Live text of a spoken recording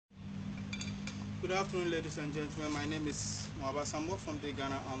Good afternoon, ladies and gentlemen. My name is Mwaba Sambo from the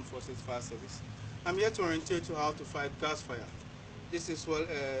Ghana Armed Forces Fire Service. I'm here to orientate you how to fight gas fire. This is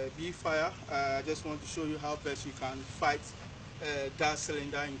bee fire. I just want to show you how best you can fight gas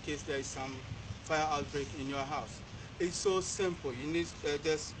cylinder in case there is some fire outbreak in your house. It's so simple. You need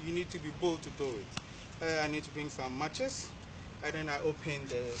to be bold to do it. I need to bring some matches, and then I open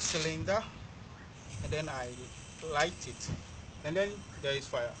the cylinder, and then I light it, and then there is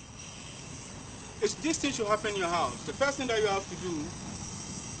fire. This thing should happen in your house. The first thing that you have to do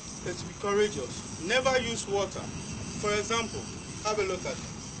is to be courageous. Never use water. For example, have a look at it.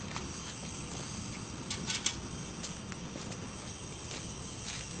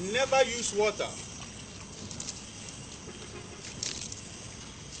 Never use water.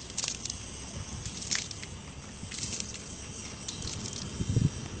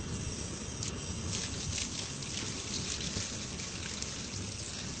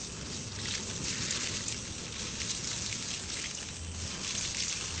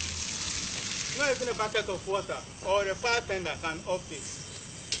 Not even a bucket of water or a fire tender can off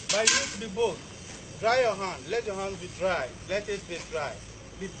this. But you need to be bold. Dry your hand. Let your hand be dry. Let it be dry.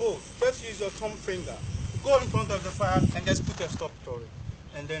 Be bold. Just use your thumb finger. Go in front of the fire and just put a stop to it.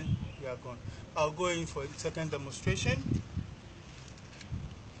 And then you are gone. I'll go in for a second demonstration.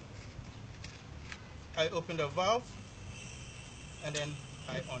 I open the valve and then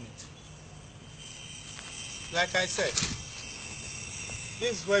I on it. Like I said,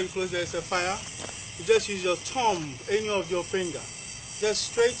 this is where you close. There is a fire. You just use your thumb, any of your finger,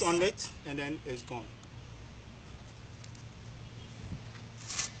 just straight on it, and then it's gone.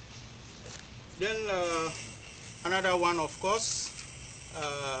 Then another one, of course.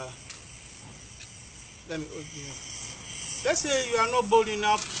 Let's say you are not bold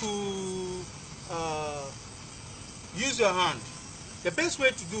enough to use your hand. The best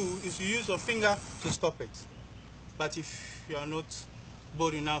way to do is to use your finger to stop it. But if you are not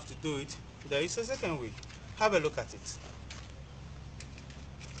bold enough to do it, there is a second way. Have a look at it.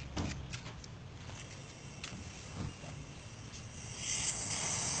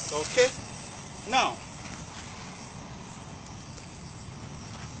 Okay, now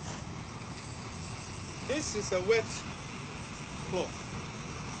this is a wet cloth,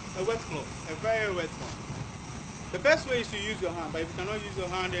 a very wet one. The best way is to use your hand, but if you cannot use your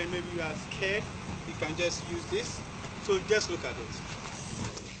hand and maybe you are scared, you can just use this. So just look at it.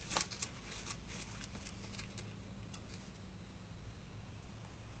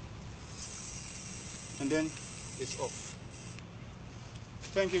 And then it's off.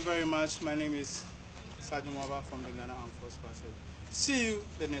 Thank you very much. My name is Sergeant Mwaba from the Ghana Armed Forces. See you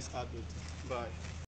the next update. Bye.